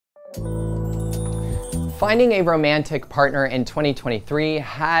Finding a romantic partner in 2023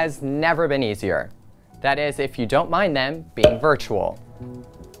 has never been easier. That is, if you don't mind them being virtual.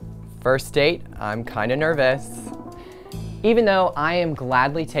 First date, I'm kinda nervous. Even though I am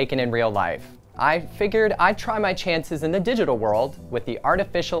gladly taken in real life, I figured I'd try my chances in the digital world with the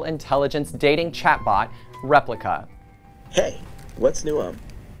artificial intelligence dating chatbot, Replica. Hey, what's new,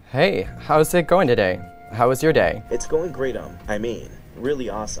 Hey, how's it going today? How was your day? It's going great, really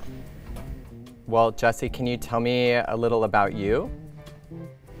awesome. Well, Jesse, can you tell me a little about you?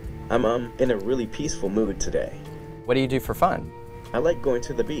 I'm, in a really peaceful mood today. What do you do for fun? I like going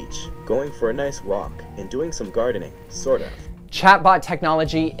to the beach, going for a nice walk, and doing some gardening, sort of. Chatbot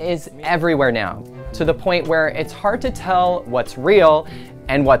technology is everywhere now, to the point where it's hard to tell what's real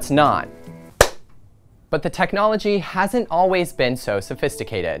and what's not. But the technology hasn't always been so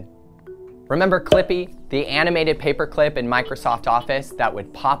sophisticated. Remember Clippy, the animated paperclip in Microsoft Office that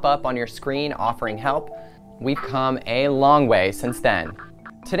would pop up on your screen offering help? We've come a long way since then.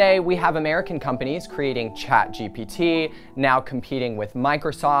 Today, we have American companies creating ChatGPT, now competing with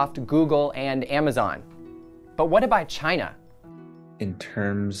Microsoft, Google, and Amazon. But what about China? In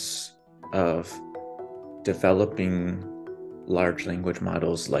terms of developing large language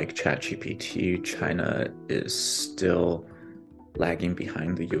models like ChatGPT, China is still lagging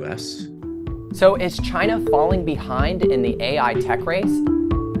behind the US. So is China falling behind in the AI tech race?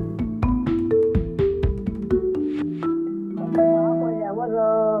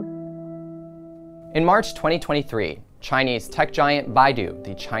 In March 2023, Chinese tech giant Baidu,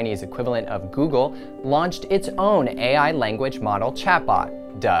 the Chinese equivalent of Google, launched its own AI language model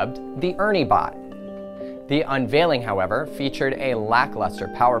chatbot, dubbed the Ernie Bot. The unveiling, however, featured a lackluster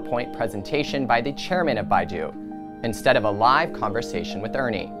PowerPoint presentation by the chairman of Baidu, instead of a live conversation with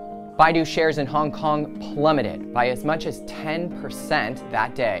Ernie. Baidu shares in Hong Kong plummeted by as much as 10%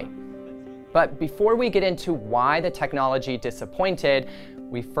 that day. But before we get into why the technology disappointed,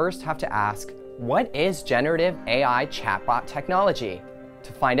 we first have to ask, what is generative AI chatbot technology?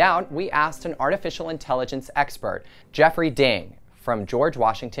 To find out, we asked an artificial intelligence expert, Jeffrey Ding, from George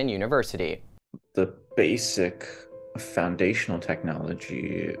Washington University. The basic foundational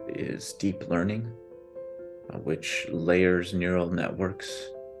technology is deep learning, which layers neural networks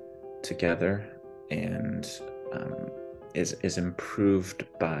together and is improved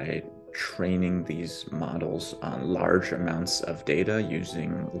by training these models on large amounts of data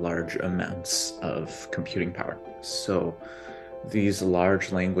using large amounts of computing power. So these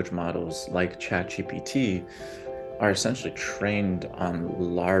large language models like ChatGPT are essentially trained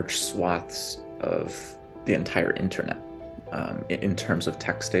on large swaths of the entire internet in terms of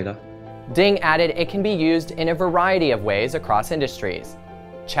text data. Ding added it can be used in a variety of ways across industries.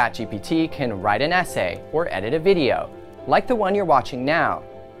 ChatGPT can write an essay or edit a video, like the one you're watching now.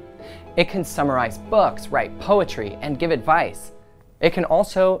 It can summarize books, write poetry, and give advice. It can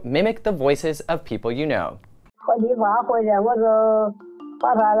also mimic the voices of people you know.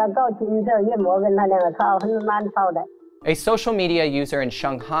 A social media user in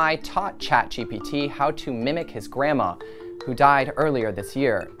Shanghai taught ChatGPT how to mimic his grandma, who died earlier this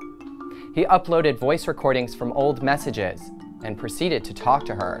year. He uploaded voice recordings from old messages and proceeded to talk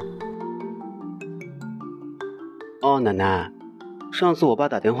to her. 哦，奶奶，上次我爸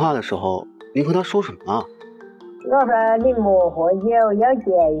打电话的时候，您和他说什么了？我说你莫喝酒，要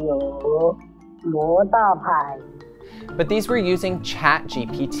节约，莫打牌。 But these were using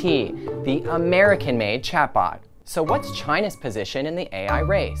ChatGPT, the American-made chatbot. So what's China's position in the AI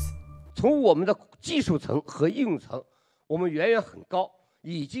race? 从我们的技术层和应用层，我们远远很高，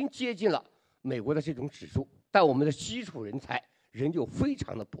已经接近了美国的这种指数，但我们的基础人才仍旧非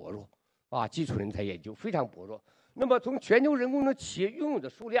常的薄弱，基础人才研究非常薄弱。那么从全球人工智能企业拥有的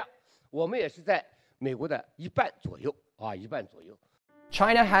数量，我们也是在美国的一半左右，一半左右。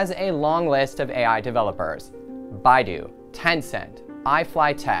 China has a long list of AI developers. Baidu, Tencent,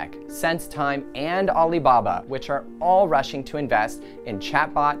 iFlyTech, SenseTime, and Alibaba, which are all rushing to invest in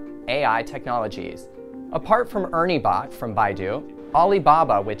chatbot AI technologies. Apart from ErnieBot from Baidu,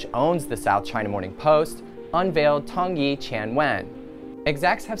 Alibaba, which owns the South China Morning Post, unveiled Tongyi Qianwen.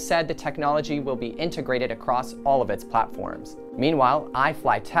 Execs have said the technology will be integrated across all of its platforms. Meanwhile,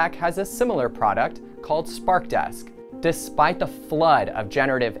 iFlyTech has a similar product called SparkDesk. Despite the flood of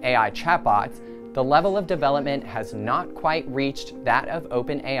generative AI chatbots, the level of development has not quite reached that of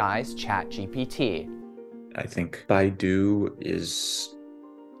OpenAI's ChatGPT. I think Baidu is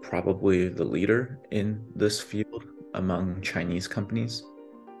probably the leader in this field among Chinese companies.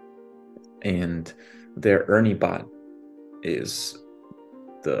 And their ErnieBot is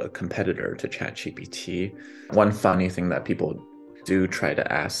the competitor to ChatGPT. One funny thing that people do try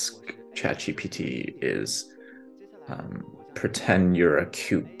to ask ChatGPT is pretend you're a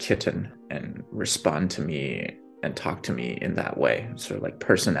cute kitten and respond to me and talk to me in that way, sort of like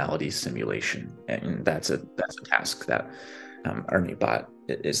personality simulation. And that's a task that Ernie Bot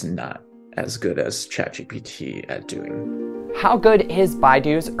is not as good as ChatGPT at doing. How good is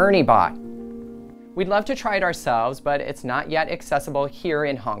Baidu's Ernie Bot? We'd love to try it ourselves, but it's not yet accessible here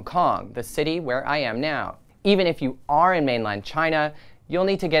in Hong Kong, the city where I am now. Even if you are in mainland China, you'll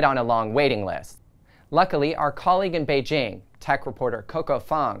need to get on a long waiting list. Luckily, our colleague in Beijing, tech reporter Coco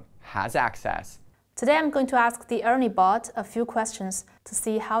Fang, has access. Today I'm going to ask the Ernie bot a few questions to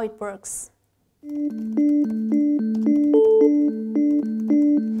see how it works.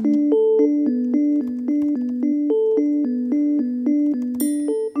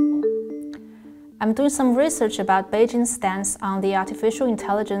 I'm doing some research about Beijing's stance on the artificial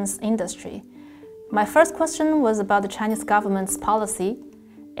intelligence industry. My first question was about the Chinese government's policy,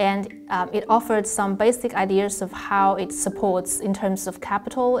 and it offered some basic ideas of how it supports in terms of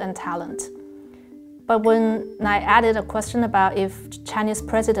capital and talent. But when I added a question about if Chinese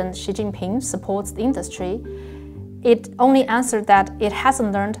President Xi Jinping supports the industry, it only answered that it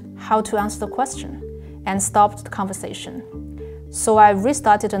hasn't learned how to answer the question and stopped the conversation. So I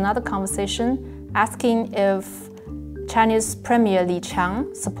restarted another conversation asking if Chinese Premier Li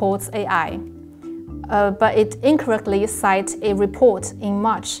Qiang supports AI. But it incorrectly cited a report in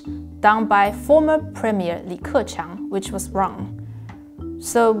March done by former Premier Li Keqiang, which was wrong.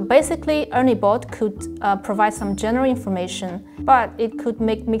 So basically, Ernie bot could provide some general information, but it could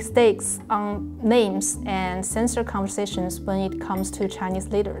make mistakes on names and censor conversations when it comes to Chinese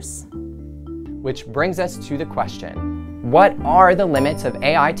leaders. Which brings us to the question, what are the limits of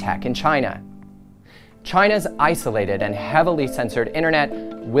AI tech in China? China's isolated and heavily censored internet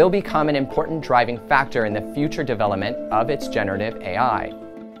will become an important driving factor in the future development of its generative AI.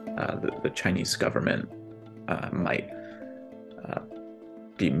 The Chinese government might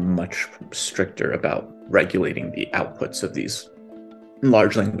be much stricter about regulating the outputs of these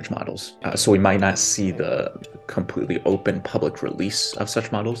large language models. So we might not see the completely open public release of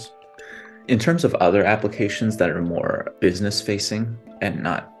such models. In terms of other applications that are more business-facing and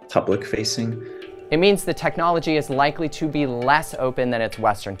not public-facing, it means the technology is likely to be less open than its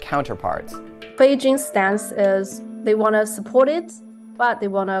Western counterparts. Beijing's stance is they want to support it, but they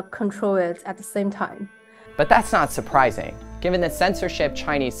want to control it at the same time. But that's not surprising, given the censorship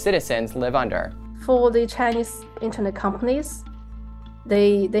Chinese citizens live under. For the Chinese internet companies,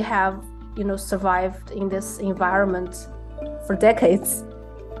 they have survived in this environment for decades.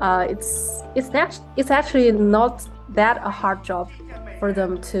 It's actually not that a hard job for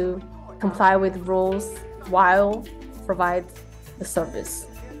them to comply with rules while provide the service.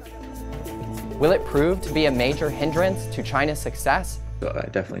 Will it prove to be a major hindrance to China's success? I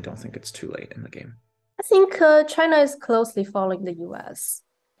definitely don't think it's too late in the game. I think China is closely following the US.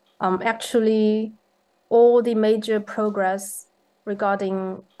 Actually, all the major progress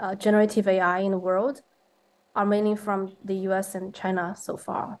regarding generative AI in the world are mainly from the US and China so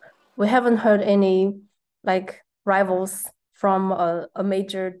far. We haven't heard any rivals from a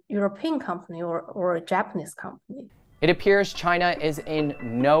major European company or a Japanese company. It appears China is in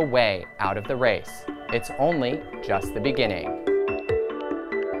no way out of the race. It's only just the beginning.